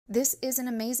This is an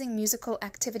amazing musical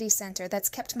activity center that's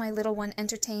kept my little one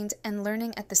entertained and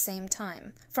learning at the same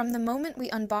time. From the moment we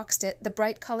unboxed it, the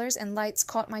bright colors and lights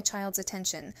caught my child's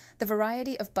attention. The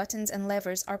variety of buttons and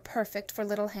levers are perfect for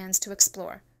little hands to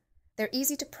explore. They're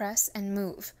easy to press and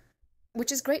move,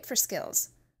 which is great for skills.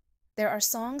 There are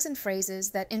songs and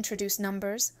phrases that introduce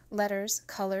numbers, letters,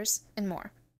 colors, and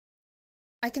more.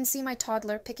 I can see my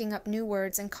toddler picking up new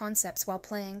words and concepts while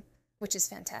playing, which is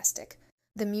fantastic.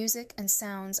 The music and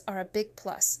sounds are a big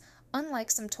plus.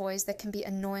 Unlike some toys that can be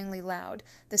annoyingly loud,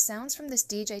 the sounds from this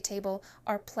DJ table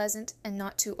are pleasant and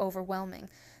not too overwhelming.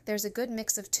 There's a good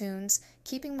mix of tunes,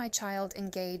 keeping my child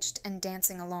engaged and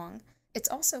dancing along. It's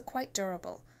also quite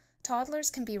durable. Toddlers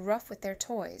can be rough with their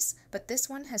toys, but this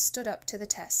one has stood up to the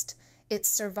test. It's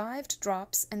survived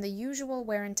drops and the usual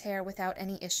wear and tear without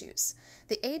any issues.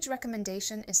 The age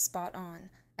recommendation is spot on.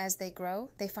 As they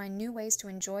grow, they find new ways to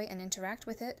enjoy and interact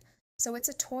with it, so it's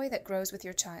a toy that grows with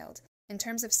your child. In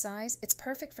terms of size, it's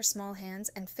perfect for small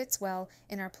hands and fits well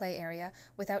in our play area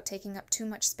without taking up too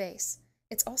much space.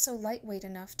 It's also lightweight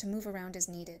enough to move around as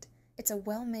needed. It's a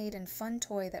well-made and fun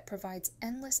toy that provides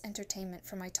endless entertainment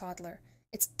for my toddler.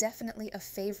 It's definitely a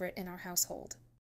favorite in our household.